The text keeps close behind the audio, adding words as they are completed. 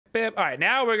Bip. All right,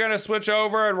 now we're going to switch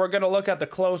over and we're going to look at the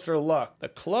closer look. The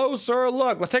closer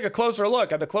look. Let's take a closer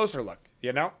look at the closer look,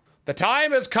 you know? The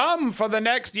time has come for the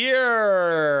next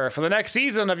year, for the next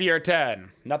season of year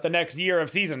 10. Not the next year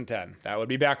of season 10. That would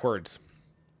be backwards.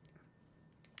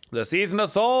 The season of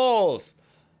souls.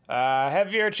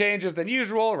 Heavier changes than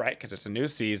usual, right? Because it's a new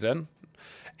season.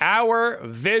 Our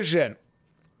vision.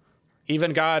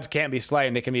 Even gods can't be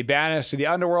slain. They can be banished to the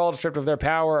underworld, stripped of their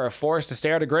power, or forced to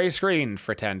stare at a gray screen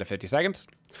for 10 to 50 seconds.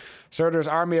 Surtur's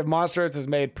army of monsters has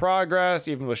made progress,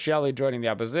 even with Shelly joining the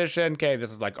opposition. Okay, this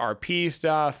is like RP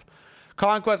stuff.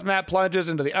 Conquest map plunges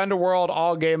into the underworld.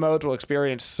 All game modes will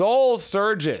experience soul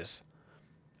surges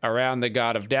around the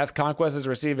god of death. Conquest is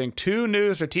receiving 2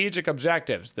 new strategic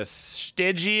objectives: the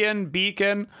Stygian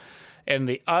Beacon and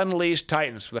the Unleashed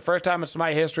Titans. For the first time in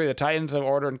Smite history, the Titans of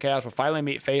Order and Chaos will finally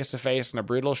meet face to face in a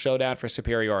brutal showdown for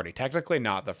superiority. Technically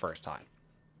not the first time.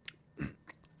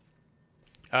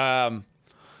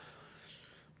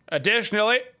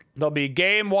 Additionally, there'll be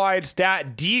game-wide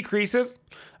stat decreases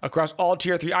across all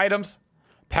tier 3 items.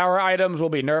 Power items will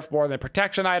be nerfed more than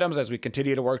protection items as we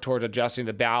continue to work towards adjusting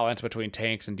the balance between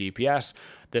tanks and DPS.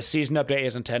 This season update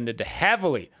is intended to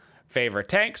heavily favor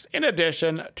tanks. In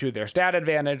addition to their stat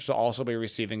advantage, they'll also be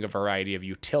receiving a variety of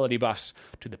utility buffs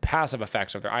to the passive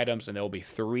effects of their items, and there will be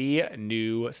 3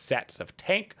 new sets of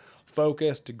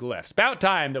tank-focused glyphs. About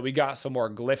time that we got some more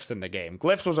glyphs in the game.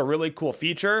 Glyphs was a really cool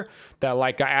feature that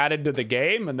like got added to the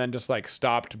game and then just like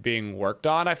stopped being worked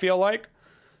on, I feel like.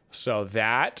 So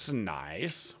that's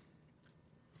nice.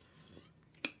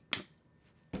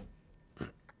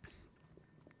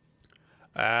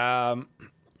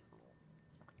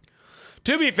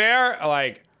 To be fair,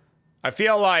 like, I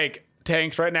feel like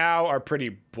tanks right now are pretty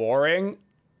boring.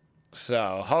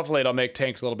 So hopefully it'll make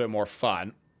tanks a little bit more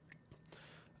fun.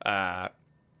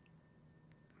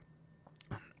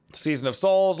 Season of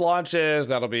Souls launches.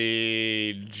 That'll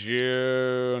be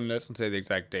June. Let's say the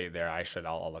exact date there.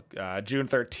 I'll look. June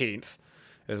 13th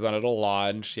is when it'll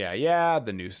launch. Yeah.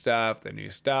 The new stuff.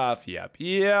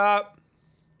 Yep.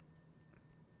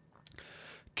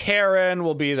 Karen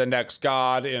will be the next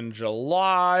god in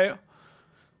July.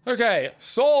 Okay,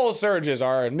 Soul Surges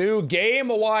are a new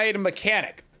game-wide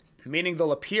mechanic, meaning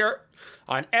they'll appear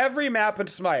on every map in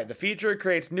Smite. The feature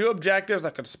creates new objectives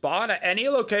that can spawn at any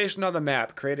location on the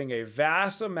map, creating a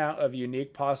vast amount of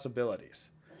unique possibilities.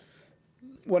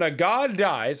 When a god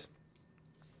dies,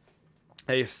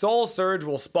 a Soul Surge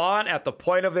will spawn at the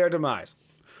point of their demise.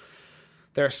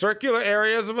 There are circular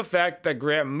areas of effect that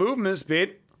grant movement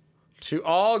speed to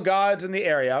all gods in the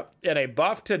area, and a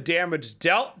buff to damage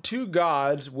dealt to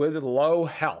gods with low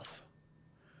health.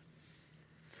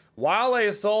 While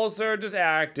a Soul Surge is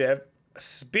active,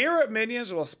 spirit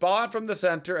minions will spawn from the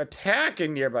center,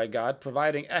 attacking nearby gods,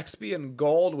 providing XP and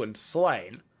gold when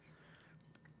slain.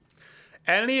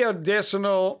 Any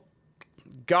additional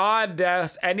god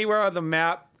deaths anywhere on the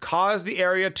map cause the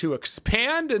area to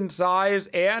expand in size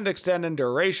and extend in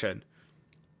duration.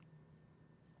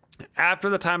 After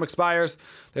the time expires,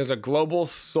 there's a global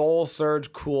Soul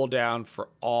Surge cooldown for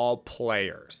all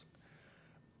players.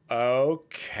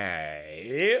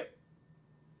 Okay.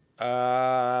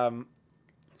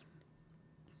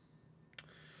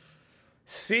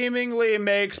 Seemingly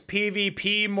makes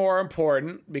PvP more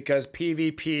important because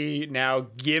PvP now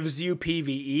gives you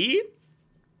PvE.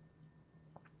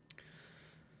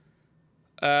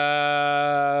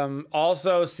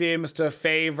 Also seems to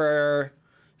favor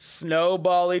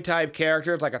snowball-y type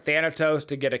characters like a Thanatos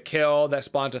to get a kill that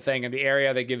spawns a thing in the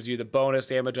area that gives you the bonus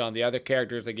damage on the other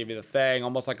characters that give you the thing,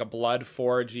 almost like a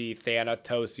Bloodforge-y,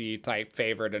 Thanatos-y type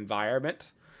favored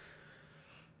environment.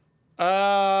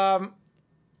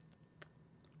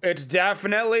 It's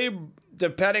definitely,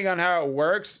 depending on how it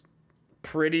works,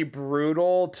 pretty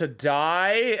brutal to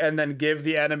die and then give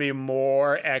the enemy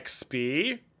more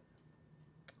XP.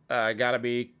 Gotta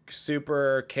be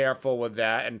super careful with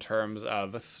that in terms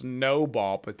of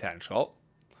snowball potential.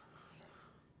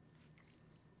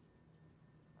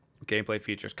 Gameplay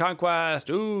features Conquest.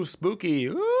 Ooh, spooky.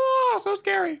 Ooh, so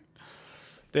scary.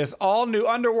 This all-new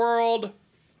underworld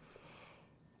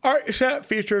art set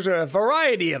features a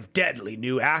variety of deadly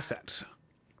new assets.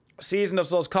 Season of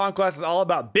Souls Conquest is all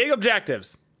about big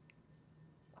objectives.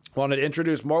 Wanted to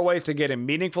introduce more ways to get a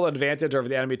meaningful advantage over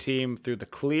the enemy team through the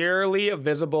clearly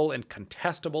visible and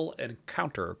contestable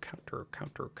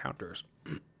counters.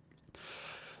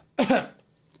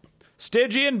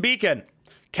 Stygian Beacon.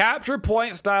 Capture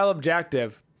point style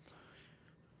objective.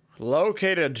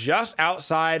 Located just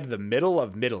outside the middle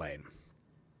of mid lane.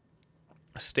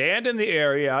 Stand in the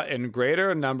area in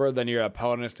greater number than your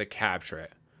opponents to capture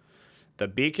it. The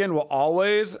beacon will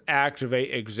always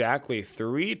activate exactly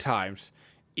 3 times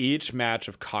each match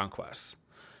of Conquest.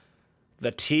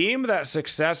 The team that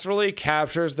successfully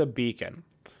captures the beacon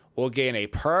will gain a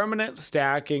permanent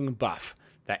stacking buff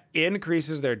that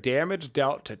increases their damage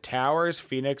dealt to towers,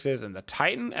 phoenixes, and the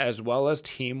Titan, as well as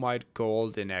team-wide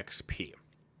gold and XP.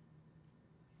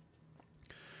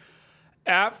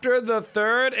 After the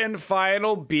 3rd and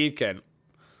final beacon,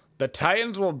 the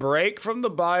Titans will break from the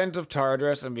binds of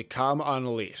Tartarus and become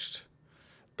unleashed.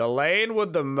 The lane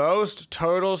with the most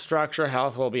total structure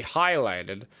health will be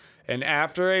highlighted, and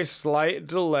after a slight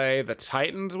delay, the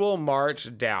Titans will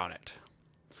march down it.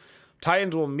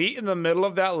 Titans will meet in the middle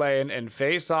of that lane and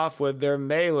face off with their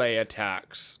melee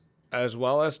attacks, as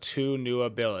well as 2 new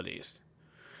abilities.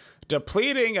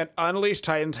 Depleting an Unleashed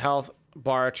Titan's health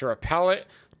bar to repel it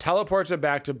teleports it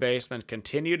back to base, then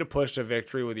continue to push to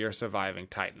victory with your surviving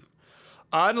Titan.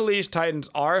 Unleashed Titans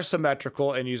are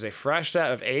symmetrical and use a fresh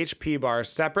set of HP bars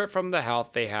separate from the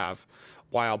health they have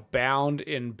while bound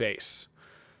in base.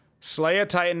 Slay a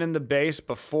Titan in the base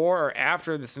before or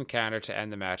after this encounter to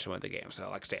end the match and win the game, so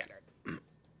like standard.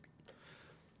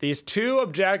 These 2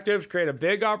 objectives create a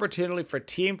big opportunity for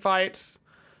team fights.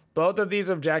 Both of these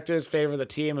objectives favor the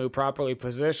team who properly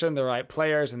position the right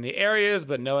players in the areas,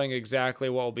 but knowing exactly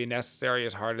what will be necessary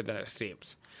is harder than it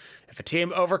seems. If a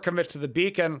team overcommits to the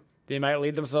beacon, they might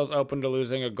leave themselves open to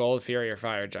losing a Gold Fury or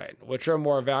Fire Giant. Which are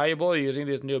more valuable? Using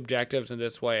these new objectives in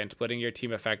this way and splitting your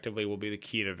team effectively will be the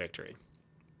key to victory.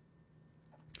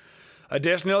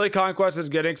 Additionally, Conquest is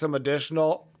getting some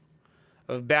additional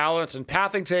balance and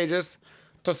pathing changes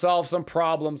to solve some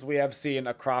problems we have seen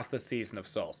across the Season of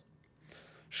Souls.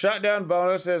 Shutdown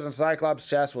bonuses and Cyclops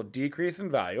chests will decrease in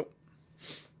value.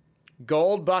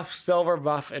 Gold buff, silver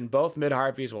buff, and both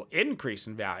mid-harpies will increase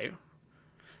in value.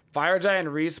 Fire Giant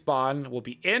respawn will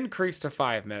be increased to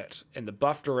 5 minutes, and the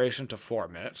buff duration to 4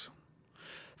 minutes.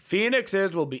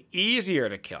 Phoenixes will be easier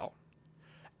to kill.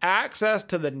 Access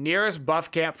to the nearest buff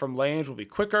camp from lanes will be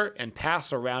quicker, and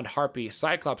paths around Harpy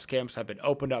Cyclops camps have been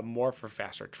opened up more for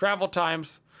faster travel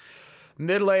times.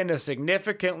 Mid lane is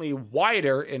significantly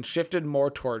wider and shifted more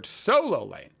towards solo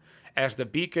lane, as the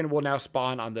beacon will now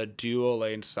spawn on the dual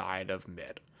lane side of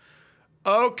mid.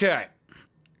 Okay.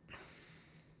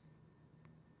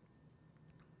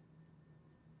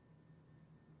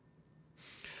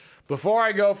 Before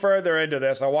I go further into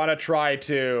this, I want to try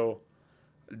to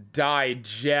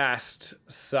digest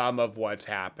some of what's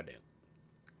happening.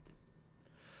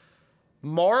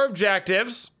 More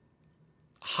objectives,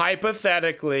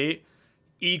 hypothetically,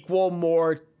 equals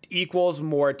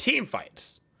more team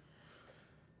fights.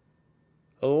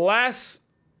 Less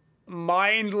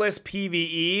mindless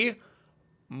PvE,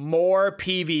 more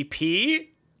PvP,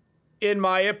 in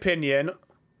my opinion,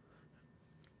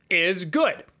 is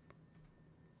good.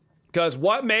 Because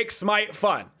what makes Smite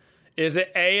fun? Is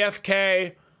it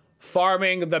AFK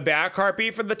farming the back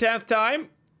harpy for the 10th time?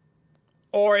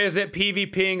 Or is it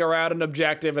PvPing around an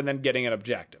objective and then getting an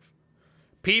objective?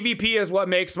 PvP is what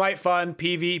makes Smite fun.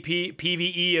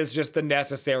 PvE is just the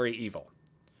necessary evil.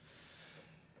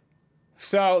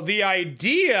 So the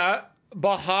idea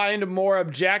behind more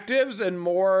objectives and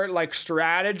more like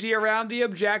strategy around the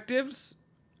objectives,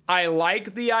 I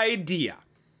like the idea.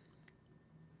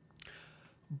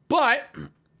 But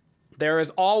there is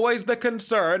always the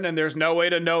concern, and there's no way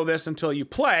to know this until you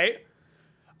play,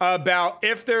 about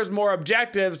if there's more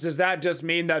objectives, does that just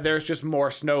mean that there's just more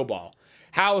snowball?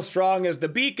 How strong is the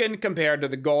beacon compared to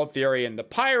the Gold Fury and the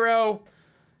Pyro?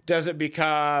 Does it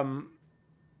become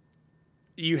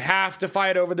you have to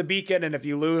fight over the beacon, and if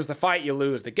you lose the fight, you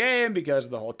lose the game because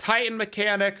of the whole Titan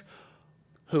mechanic?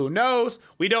 Who knows?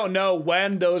 We don't know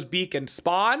when those beacons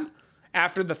spawn.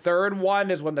 After the 3rd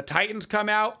one is when the Titans come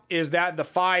out. Is that the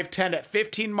 5, 10 at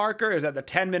 15 marker? Is that the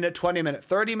 10 minute, 20 minute,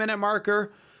 30 minute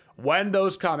marker? When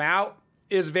those come out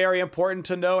is very important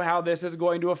to know how this is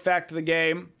going to affect the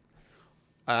game.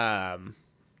 So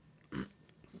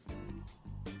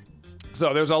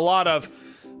there's a lot of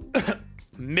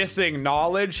missing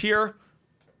knowledge here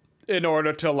in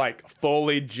order to like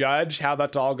fully judge how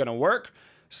that's all going to work.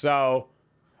 So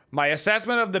my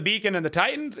assessment of the beacon and the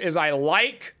Titans is I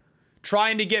like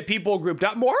trying to get people grouped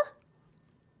up more.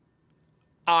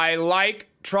 I like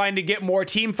trying to get more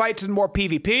team fights and more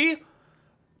PvP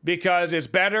because it's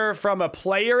better from a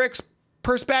player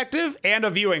perspective and a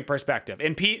viewing perspective.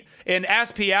 In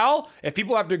SPL, if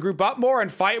people have to group up more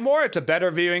and fight more, it's a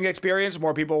better viewing experience.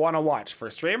 More people want to watch.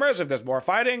 For streamers, if there's more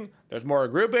fighting, there's more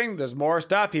grouping, there's more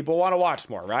stuff, people want to watch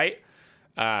more, right?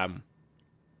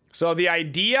 So the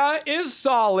idea is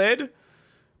solid,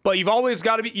 But you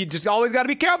just always got to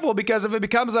be careful, because if it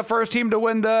becomes the first team to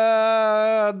win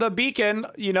the beacon,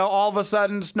 you know, all of a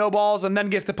sudden snowballs and then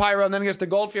gets the pyro and then gets the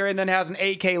gold fury and then has an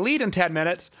 8K lead in 10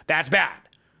 minutes, that's bad.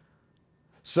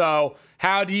 So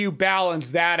how do you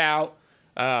balance that out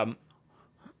on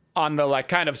the like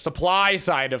kind of supply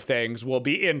side of things will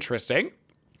be interesting.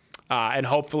 And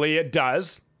hopefully it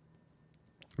does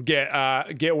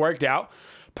get worked out.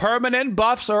 Permanent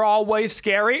buffs are always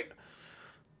scary.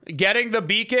 Getting the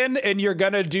beacon and you're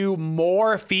going to do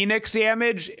more Phoenix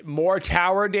damage, more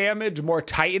tower damage, more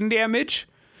Titan damage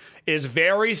is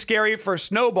very scary for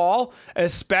Snowball,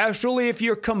 especially if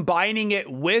you're combining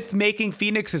it with making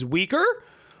Phoenixes weaker.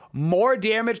 More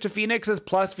damage to Phoenixes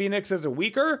plus Phoenixes are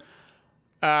weaker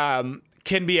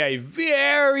can be a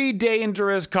very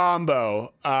dangerous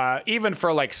combo, even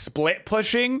for like split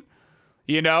pushing.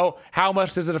 You know, how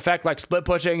much does it affect like split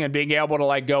pushing and being able to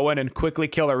like go in and quickly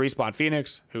kill a respawn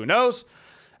Phoenix? Who knows?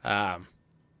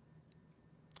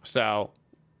 So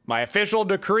my official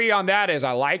decree on that is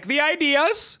I like the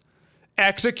ideas.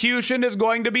 Execution is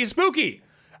going to be spooky.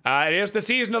 It is the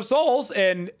Season of Souls,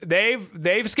 and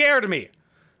they've scared me.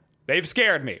 They've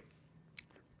scared me.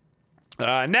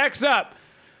 Next up,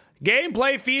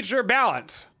 gameplay feature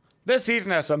balance. This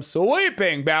season has some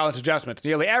sweeping balance adjustments.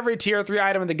 Nearly every tier 3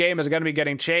 item in the game is going to be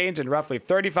getting changed, and roughly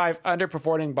 35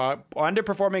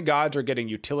 underperforming gods are getting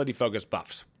utility-focused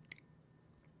buffs.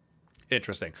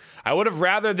 Interesting. I would have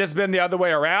rather this been the other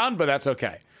way around, but that's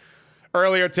okay.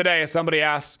 Earlier today, somebody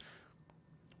asked,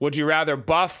 would you rather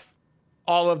buff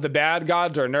all of the bad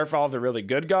gods or nerf all of the really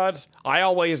good gods? I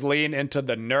always lean into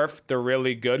the nerf the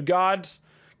really good gods.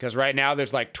 Because right now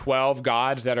there's like 12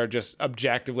 gods that are just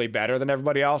objectively better than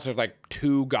everybody else. There's like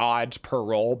 2 gods per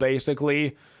role,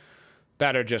 basically,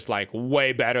 that are just like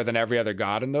way better than every other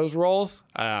god in those roles.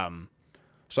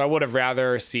 So I would have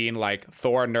rather seen like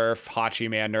Thor nerf,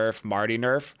 Hachiman nerf, Marty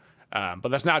nerf. But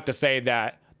that's not to say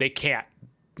that they can't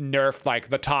nerf like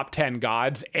the top 10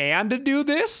 gods and do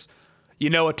this.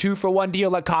 You know, a 2-for-1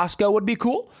 deal at Costco would be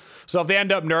cool. So if they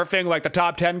end up nerfing like the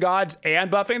top 10 gods and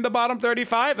buffing the bottom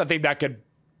 35, I think that could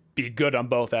be good on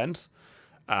both ends.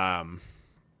 Item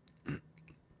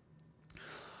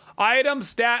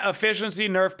stat efficiency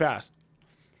nerf pass.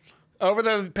 Over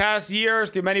the past years,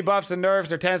 through many buffs and nerfs,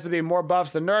 there tends to be more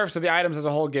buffs than nerfs, so the items as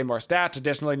a whole gain more stats.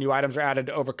 Additionally, new items are added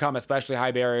to overcome especially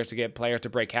high barriers to get players to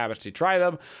break habits to try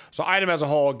them. So item as a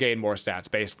whole gain more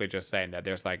stats. Basically just saying that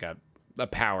there's like a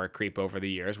power creep over the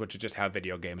years, which is just how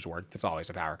video games work. It's always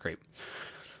a power creep.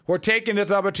 We're taking this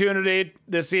opportunity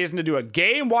this season to do a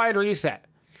game-wide reset.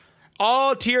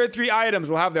 All tier 3 items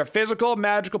will have their physical,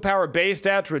 magical power base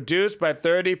stats reduced by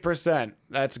 30%.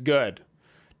 That's good.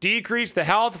 Decrease the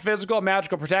health, physical,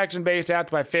 magical protection base stats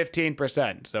by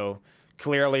 15%. So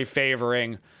clearly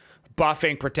favoring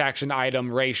buffing protection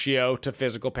item ratio to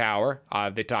physical power.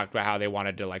 They talked about how they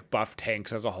wanted to like buff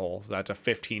tanks as a whole. So that's a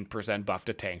 15% buff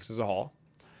to tanks as a whole.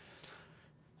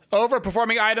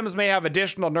 Overperforming items may have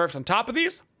additional nerfs on top of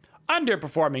these.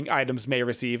 Underperforming items may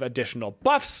receive additional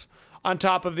buffs on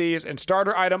top of these, and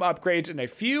starter item upgrades and a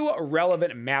few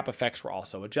relevant map effects were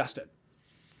also adjusted.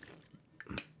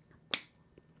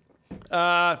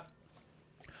 On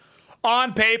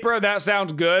paper, that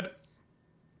sounds good.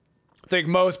 I think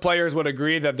most players would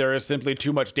agree that there is simply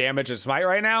too much damage in Smite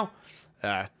right now.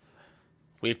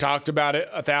 We've talked about it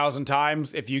 1,000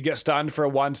 times. If you get stunned for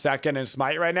 1 second in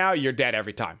Smite right now, you're dead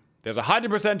every time. There's a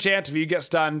 100% chance if you get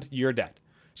stunned, you're dead.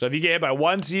 So if you get hit by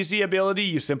 1 CC ability,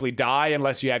 you simply die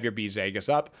unless you have your Beast Aegis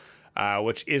up,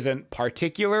 which isn't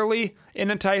particularly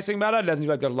an enticing meta. It doesn't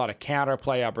feel like there's a lot of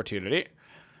counterplay opportunity.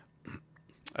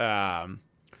 Some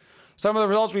of the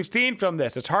results we've seen from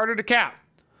this, it's harder to cap.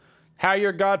 How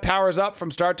your god powers up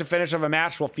from start to finish of a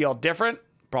match will feel different.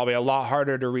 Probably a lot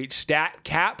harder to reach stat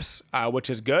caps, which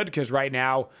is good because right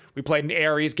now we played an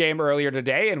Ares game earlier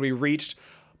today and we reached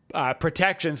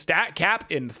protection stat cap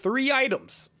in 3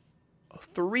 items.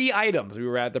 3 items we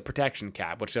were at the protection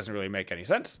cap, which doesn't really make any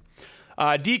sense.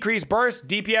 Decreased burst,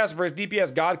 DPS versus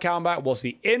DPS god combat. We'll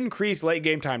see increased late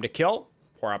game time to kill.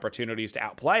 More opportunities to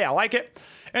outplay. I like it.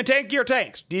 And tankier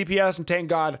tanks. DPS and tank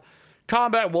god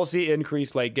combat. We'll see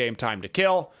increased late game time to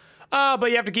kill.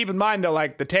 But you have to keep in mind that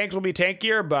like the tanks will be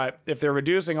tankier, but if they're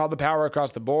reducing all the power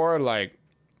across the board, like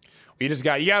you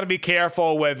got to be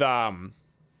careful with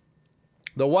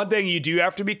the one thing you do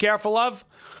have to be careful of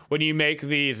when you make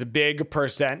these big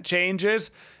percent changes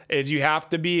is you have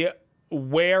to be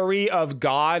wary of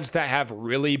gods that have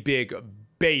really big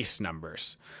base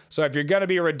numbers. So if you're going to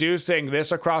be reducing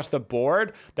this across the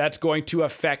board, that's going to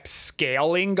affect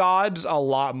scaling gods a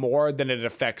lot more than it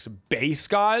affects base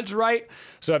gods, right?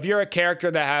 So if you're a character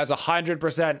that has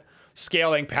 100%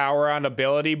 scaling power on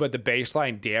ability, but the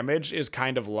baseline damage is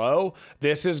kind of low,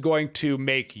 this is going to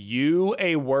make you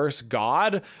a worse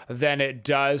god than it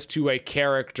does to a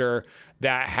character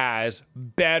that has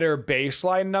better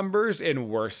baseline numbers and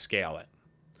worse scaling.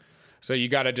 So you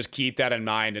got to just keep that in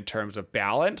mind in terms of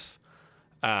balance,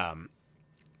 because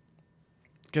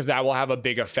that will have a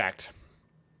big effect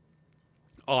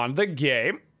on the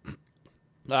game.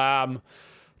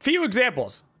 Few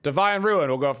examples. Divine Ruin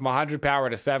will go from 100 power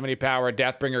to 70 power.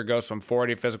 Deathbringer goes from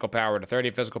 40 physical power to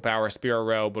 30 physical power. Spirit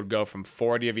Robe would go from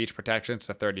 40 of each protections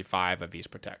to 35 of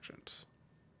each protections.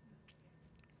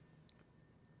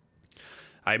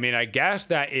 I mean, I guess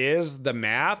that is the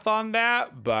math on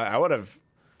that, but I would have,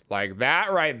 like,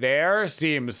 that right there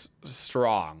seems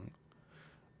strong.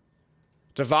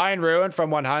 Divine Ruin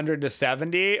from 100 to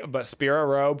 70, but Spirit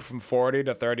Robe from 40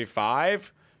 to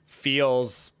 35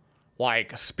 feels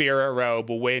like Spirit Robe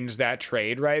wins that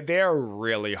trade right there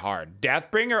really hard.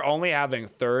 Deathbringer only having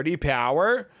 30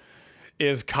 power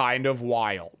is kind of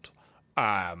wild.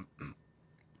 The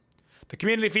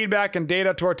community feedback and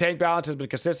data toward tank balance has been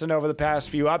consistent over the past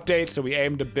few updates, so we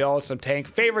aim to build some tank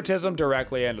favoritism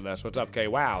directly into this. What's up, okay,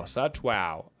 wow, such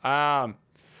wow.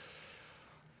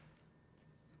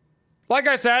 Like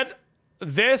I said,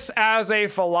 this as a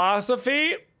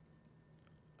philosophy,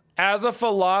 I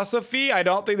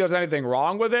don't think there's anything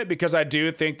wrong with it, because I do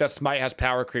think that Smite has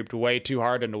power creeped way too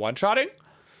hard into one-shotting.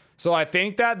 So I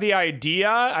think that the idea,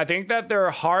 I think that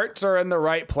their hearts are in the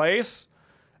right place,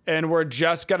 and we're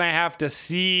just going to have to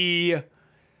see,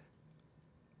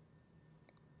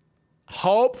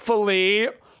 hopefully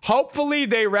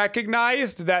they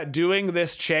recognized that doing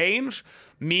this change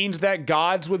means that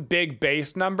gods with big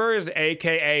base numbers,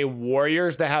 aka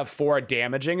warriors that have 4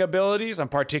 damaging abilities. I'm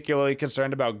particularly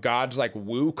concerned about gods like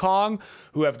Wukong,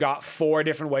 who have got 4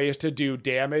 different ways to do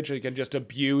damage. You can just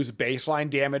abuse baseline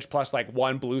damage plus like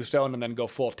 1 bluestone and then go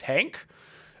full tank.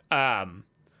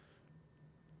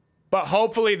 But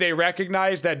hopefully they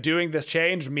recognize that doing this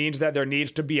change means that there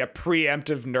needs to be a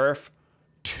preemptive nerf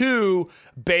to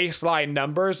baseline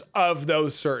numbers of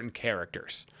those certain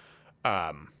characters.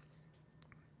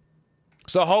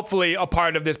 So hopefully a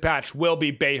part of this patch will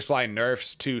be baseline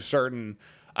nerfs to certain,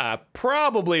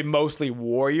 probably mostly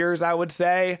warriors, I would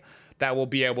say, that will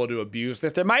be able to abuse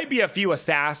this. There might be a few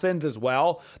assassins as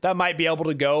well that might be able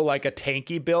to go like a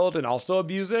tanky build and also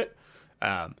abuse it.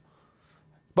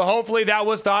 But hopefully that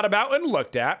was thought about and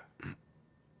looked at.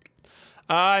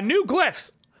 New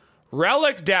glyphs.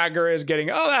 Relic Dagger is getting,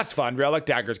 oh, that's fun. Relic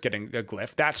Dagger is getting a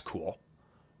glyph. That's cool.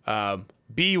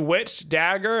 Bewitched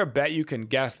Dagger, I bet you can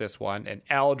guess this one. An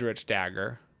Eldritch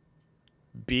Dagger.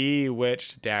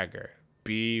 Bewitched Dagger.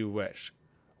 Bewitched.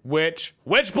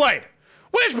 Witchblade!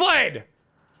 Witchblade!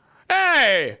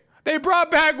 Hey! They brought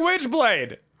back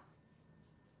Witchblade!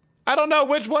 I don't know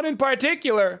which one in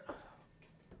particular,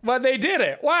 but they did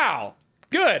it. Wow.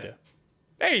 Good.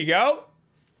 There you go.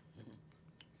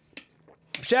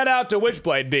 Shout out to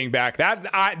Witchblade being back. That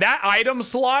item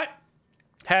slot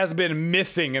has been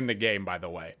missing in the game, by the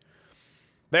way.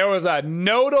 There was a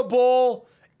notable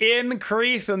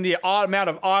increase in the amount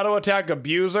of auto attack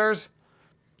abusers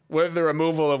with the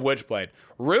removal of Witchblade.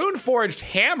 Runeforged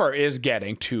Hammer is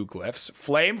getting 2 glyphs.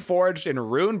 Flameforged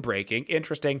and Rune Breaking,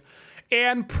 interesting.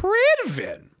 And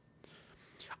Pridvin.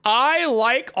 I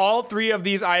like all 3 of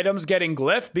these items getting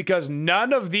glyph because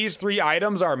none of these 3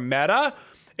 items are meta.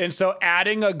 And so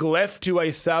adding a glyph to a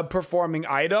sub-performing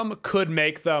item could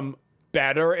make them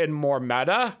better and more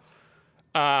meta.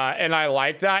 And I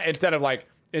like that instead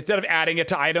of adding it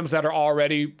to items that are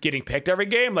already getting picked every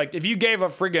game. Like if you gave a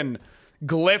friggin'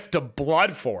 glyph to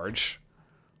Bloodforge,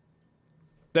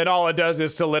 then all it does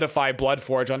is solidify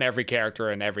Bloodforge on every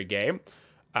character in every game.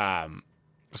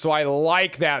 So I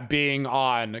like that being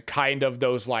on kind of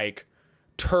those like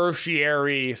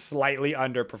tertiary, slightly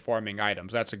underperforming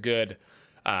items. That's a good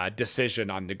decision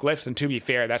on the glyphs. And to be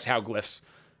fair, that's how glyphs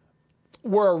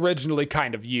were originally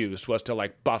kind of used, was to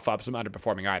like buff up some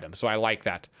underperforming items. So I like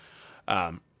that.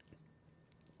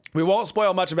 We won't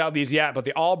spoil much about these yet, but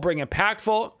they all bring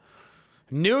impactful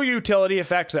new utility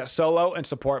effects that solo and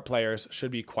support players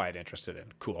should be quite interested in.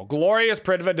 Cool. Glorious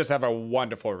Pridvin does have a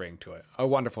wonderful ring to it. A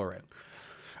wonderful ring.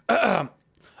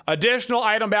 Additional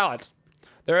item balance.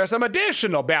 There are some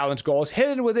additional balance goals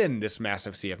hidden within this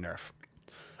massive sea of nerf.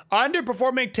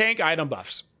 Underperforming tank item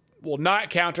buffs will not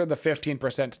counter the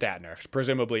 15% stat nerfs,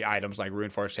 presumably items like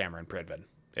Runeforged Hammer and Pridvin,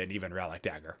 and even Relic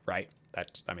Dagger, right?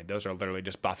 Those are literally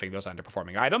just buffing those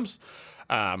underperforming items.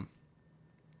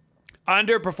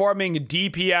 Underperforming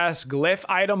DPS glyph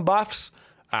item buffs,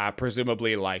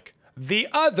 presumably like the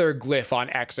other glyph on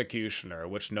Executioner,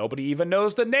 which nobody even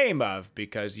knows the name of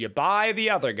because you buy the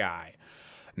other guy.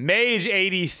 Mage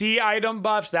ADC item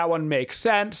buffs, that one makes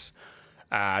sense.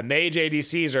 Mage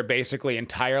ADCs are basically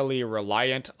entirely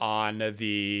reliant on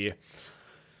the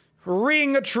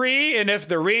ring tree, and if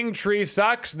the ring tree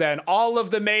sucks, then all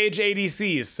of the mage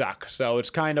ADCs suck. So it's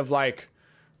kind of like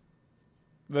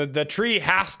the tree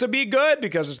has to be good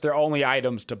because it's their only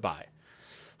items to buy.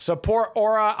 Support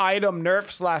aura item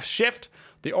nerf / shift.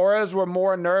 The auras were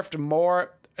more nerfed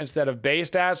more instead of base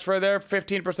stats for their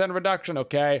 15% reduction.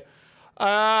 Okay.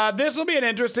 This will be an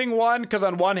interesting one because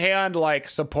on one hand, like,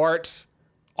 supports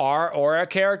are aura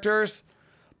characters,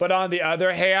 but on the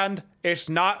other hand, it's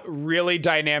not really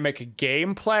dynamic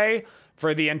gameplay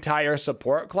for the entire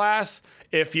support class.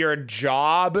 If your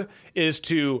job is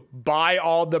to buy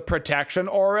all the protection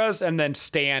auras and then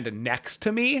stand next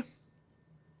to me,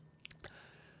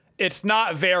 it's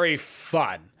not very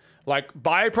fun. Like,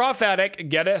 buy Prophetic,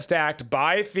 get it stacked,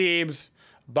 buy Thebes,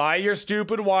 buy your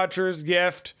stupid Watcher's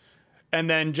gift, and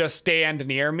then just stand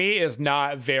near me is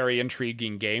not very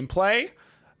intriguing gameplay.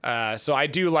 So I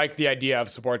do like the idea of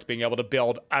supports being able to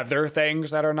build other things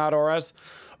that are not auras.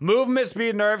 Movement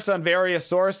speed nerfs on various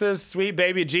sources. Sweet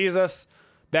baby Jesus.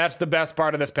 That's the best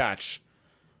part of this patch.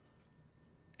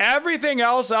 Everything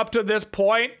else up to this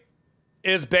point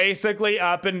is basically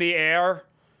up in the air.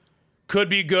 Could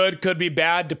be good, could be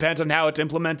bad, depends on how it's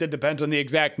implemented, depends on the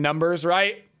exact numbers,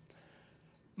 right?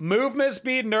 Movement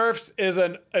speed nerfs is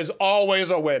always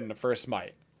a win for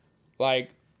Smite.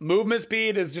 Like, movement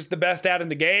speed is just the best stat in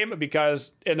the game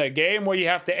because in a game where you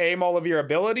have to aim all of your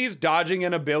abilities, dodging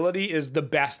an ability is the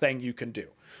best thing you can do.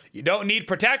 You don't need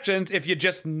protections if you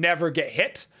just never get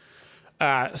hit.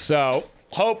 So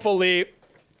hopefully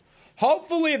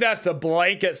that's a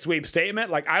blanket sweep statement.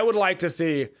 Like, I would like to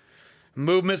see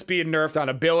movement speed nerfed on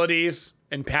abilities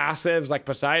and passives like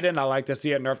Poseidon. I like to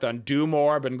see it nerfed on Doom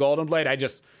Orb and Golden Blade.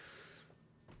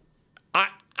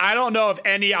 I don't know if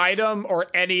any item or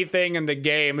anything in the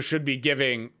game should be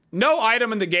giving... No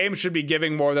item in the game should be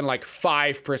giving more than like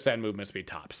 5% movement speed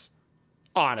tops.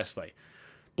 Honestly.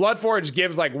 Bloodforge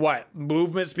gives like what?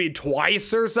 Movement speed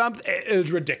twice or something? It's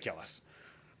ridiculous.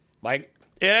 Like,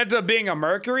 it ends up being a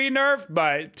Mercury nerf,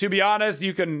 but to be honest,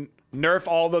 you can nerf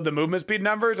all of the movement speed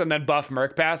numbers and then buff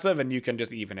Merc passive and you can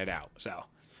just even it out, so.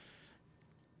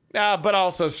 But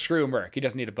also screw Merc. He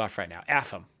doesn't need a buff right now.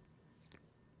 F him.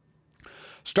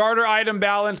 Starter item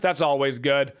balance, that's always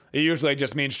good. It usually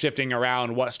just means shifting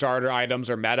around what starter items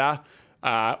are meta,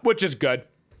 which is good.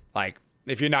 Like,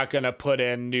 if you're not going to put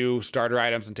in new starter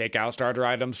items and take out starter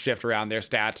items, shift around their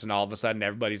stats, and all of a sudden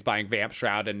everybody's buying Vamp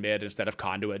Shroud in mid instead of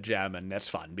Conduit Gem, and that's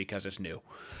fun because it's new.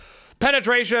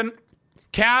 Penetration,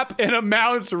 cap and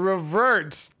amounts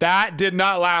reverts. That did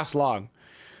not last long.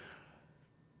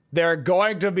 They're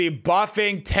going to be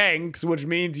buffing tanks, which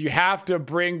means you have to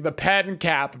bring the pen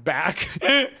cap back.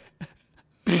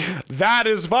 That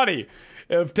is funny.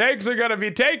 If tanks are going to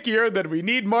be tankier, then we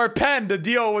need more pen to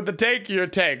deal with the tankier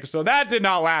tanks. So that did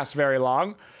not last very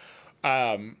long.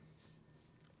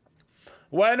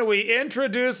 When we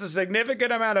introduce a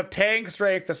significant amount of tank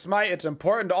strength to Smite, it's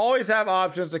important to always have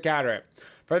options to counter it.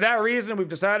 For that reason, we've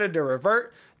decided to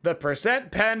revert the percent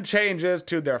pen changes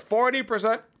to their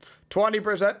 40%,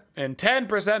 20%, and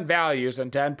 10% values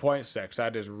in 10.6.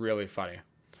 That is really funny.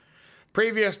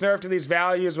 Previous nerf to these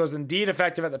values was indeed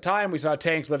effective at the time. We saw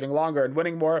tanks living longer and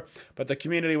winning more, but the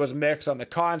community was mixed on the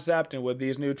concept, and with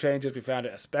these new changes, we found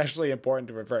it especially important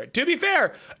to revert. To be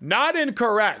fair, not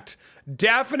incorrect.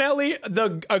 Definitely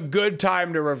a good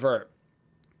time to revert.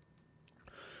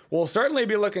 We'll certainly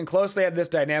be looking closely at this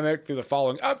dynamic through the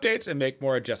following updates and make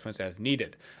more adjustments as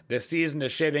needed. This season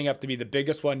is shaping up to be the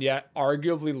biggest one yet,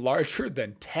 arguably larger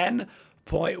than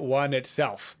 10.1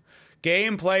 itself.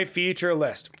 Gameplay feature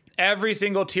list. Every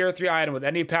single tier 3 item with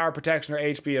any power protection or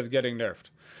HP is getting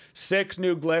nerfed. 6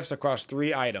 new glyphs across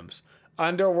 3 items.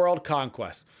 Underworld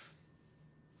Conquest.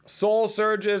 Soul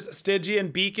Surges, Stygian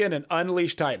Beacon, and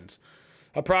Unleashed Titans.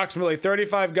 Approximately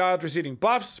 35 gods receiving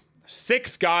buffs.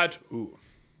 6 gods... Ooh.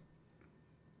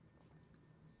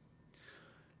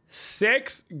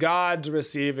 6 gods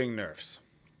receiving nerfs.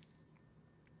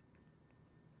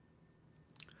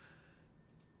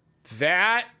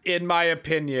 That, in my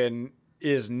opinion,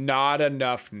 is not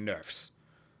enough nerfs.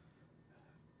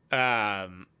 Because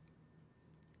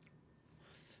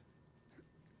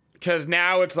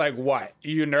now it's like, what?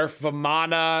 You nerf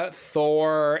Vamana,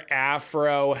 Thor,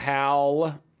 Afro,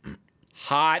 Hell,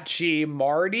 Hachi,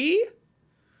 Marty?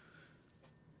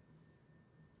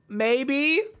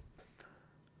 Maybe?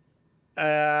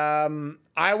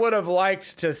 I would have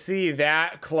liked to see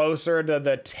that closer to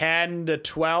the 10 to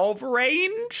 12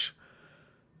 range,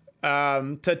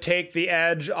 to take the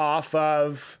edge off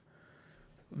of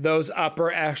those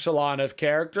upper echelon of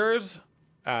characters.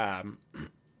 But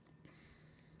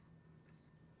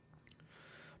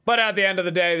at the end of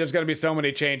the day, there's going to be so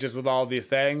many changes with all these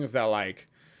things that, like,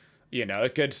 you know,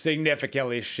 it could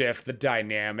significantly shift the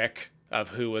dynamic of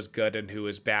who is good and who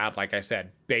is bad. Like I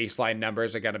said, baseline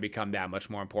numbers are going to become that much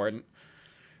more important.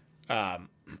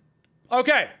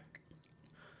 Okay.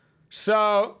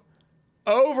 So,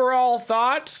 overall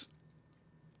thoughts.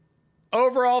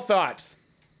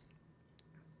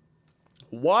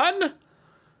 One,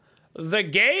 the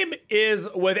game is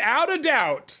without a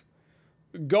doubt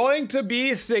going to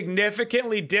be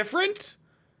significantly different.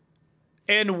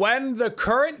 And when the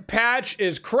current patch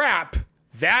is crap,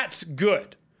 that's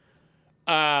good.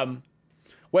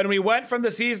 When we went from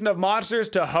the Season of Monsters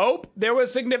to Hope, there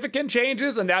was significant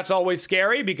changes, and that's always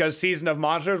scary because Season of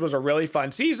Monsters was a really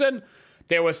fun season.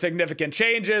 There was significant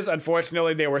changes.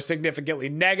 Unfortunately, there were significantly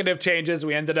negative changes.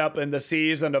 We ended up in the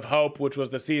Season of Hope, which was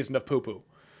the Season of Poo-Poo.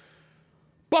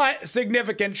 But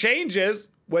significant changes,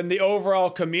 when the overall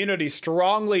community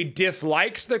strongly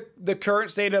dislikes the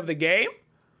current state of the game,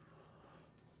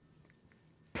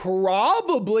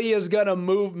 probably is going to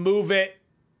move it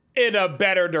in a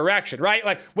better direction, right?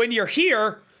 Like when you're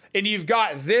here and you've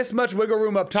got this much wiggle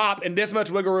room up top and this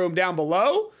much wiggle room down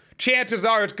below, chances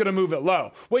are it's going to move it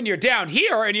low. When you're down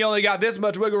here and you only got this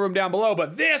much wiggle room down below,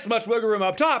 but this much wiggle room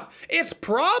up top, it's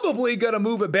probably going to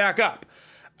move it back up.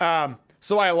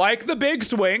 So I like the big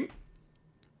swing.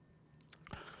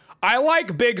 I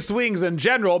like big swings in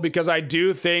general because I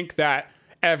do think that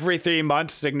every 3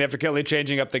 months significantly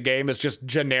changing up the game is just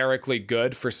generically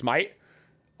good for Smite.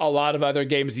 A lot of other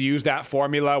games use that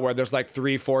formula where there's like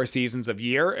 3-4 seasons of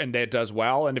year and it does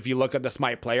well. And if you look at the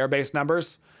Smite player base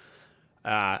numbers,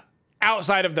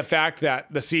 outside of the fact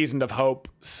that the Season of Hope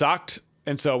sucked,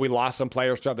 and so we lost some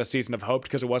players throughout the Season of Hope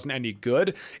because it wasn't any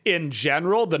good, in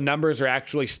general, the numbers are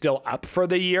actually still up for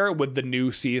the year with the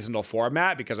new seasonal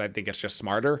format because I think it's just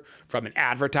smarter from an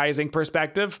advertising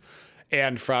perspective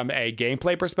and from a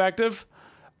gameplay perspective.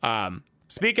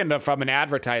 Speaking of from an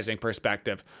advertising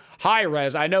perspective, hi,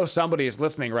 Rez, I know somebody is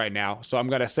listening right now, so I'm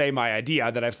going to say my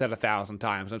idea that I've said 1,000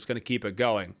 times. I'm just going to keep it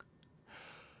going.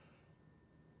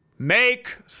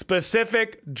 Make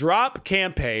specific drop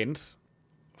campaigns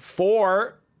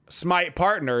for Smite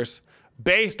partners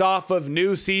based off of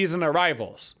new season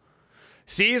arrivals.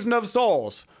 Season of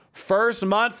Souls, first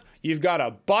month, you've got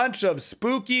a bunch of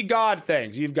spooky god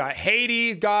things. You've got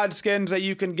Hades god skins that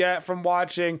you can get from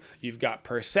watching. You've got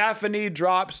Persephone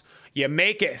drops. You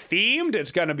make it themed,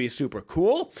 it's going to be super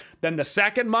cool. Then the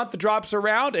second month drops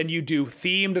around and you do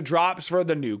themed drops for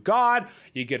the new god.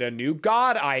 You get a new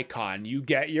god icon. You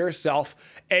get yourself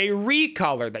a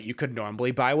recolor that you could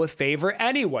normally buy with favor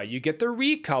anyway. You get the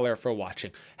recolor for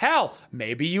watching. Hell,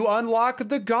 maybe you unlock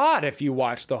the god if you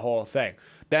watch the whole thing.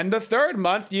 Then the third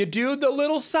month, you do the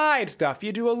little side stuff.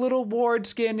 You do a little ward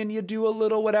skin and you do a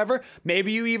little whatever.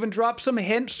 Maybe you even drop some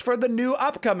hints for the new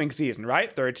upcoming season,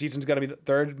 right?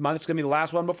 Third month's gonna be the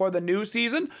last one before the new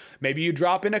season. Maybe you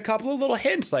drop in a couple of little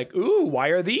hints like, ooh, why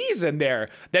are these in there?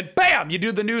 Then bam, you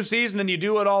do the new season and you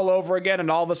do it all over again.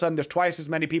 And all of a sudden there's twice as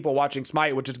many people watching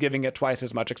Smite, which is giving it twice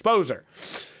as much exposure.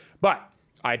 But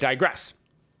I digress.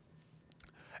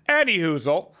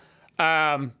 Anyhoozle,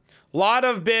 lot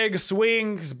of big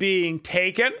swings being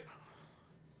taken.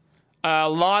 A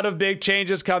lot of big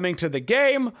changes coming to the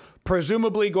game.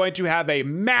 Presumably going to have a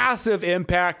massive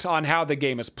impact on how the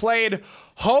game is played.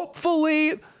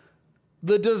 Hopefully,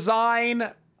 the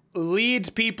design leads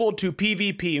people to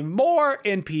PvP more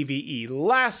and PvE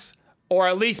less. Or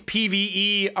at least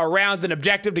PvE around an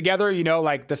objective together. You know,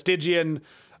 like the Stygian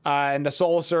and the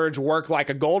Soul Surge work like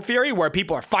a Gold Fury where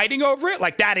people are fighting over it.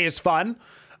 Like, that is fun.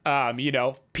 You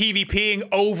know, PvPing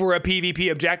over a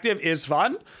PvP objective is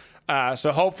fun.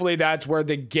 So hopefully that's where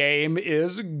the game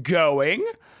is going.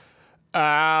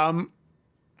 And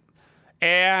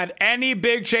any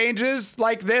big changes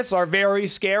like this are very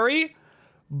scary.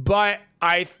 But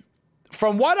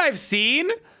from what I've seen,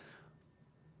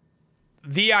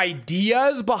 the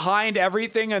ideas behind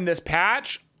everything in this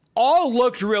patch all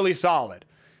looked really solid.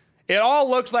 It all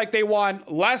looks like they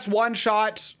want less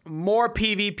one-shots, more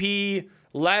PvP,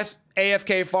 less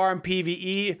AFK farm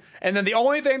PvE. And then the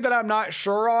only thing that I'm not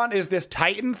sure on is this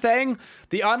Titan thing.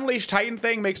 The Unleashed Titan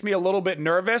thing makes me a little bit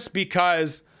nervous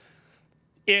because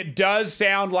it does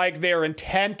sound like their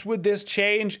intent with this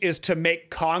change is to make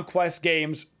Conquest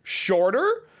games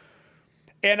shorter.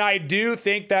 And I do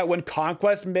think that when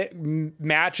Conquest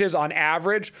matches on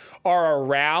average are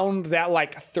around that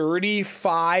like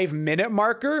 35-minute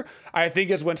marker, I think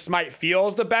is when Smite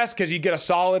feels the best, because you get a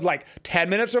solid like 10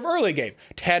 minutes of early game,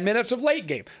 10 minutes of late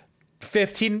game,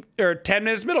 15 or 10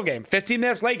 minutes middle game, 15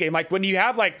 minutes late game. Like when you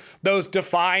have like those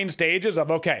defined stages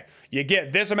of, okay, you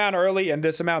get this amount early and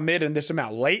this amount mid and this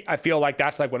amount late, I feel like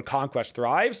that's like when Conquest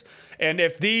thrives. And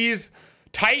if these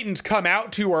Titans come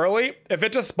out too early, if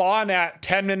it's a spawn at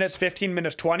 10 minutes, 15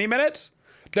 minutes, 20 minutes,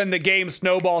 then the game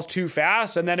snowballs too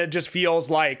fast. And then it just feels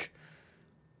like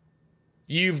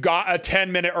you've got a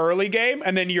 10-minute early game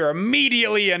and then you're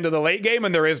immediately into the late game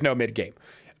and there is no mid game.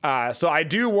 So I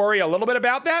do worry a little bit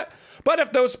about that. But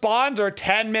if those spawns are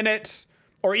 10 minutes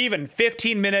or even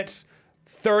 15 minutes,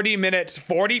 30 minutes,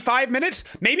 45 minutes,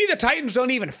 maybe the Titans don't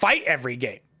even fight every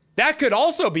game. That could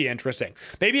also be interesting.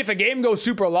 Maybe if a game goes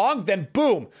super long, then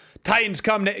boom, Titans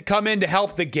come in to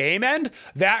help the game end.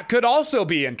 That could also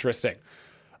be interesting.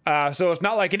 So it's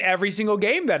not like in every single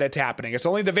game that it's happening. It's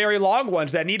only the very long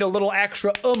ones that need a little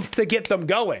extra oomph to get them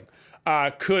going.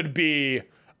 Could be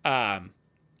a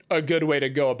good way to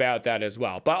go about that as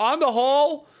well. But on the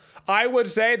whole, I would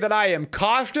say that I am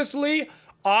cautiously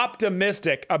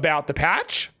optimistic about the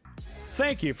patch.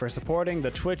 Thank you for supporting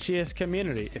the Twitchiest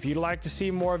community. If you'd like to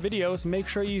see more videos, make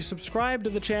sure you subscribe to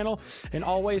the channel and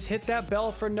always hit that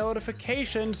bell for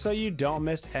notifications so you don't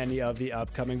miss any of the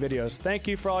upcoming videos. Thank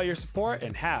you for all your support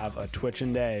and have a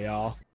Twitchin' day, y'all.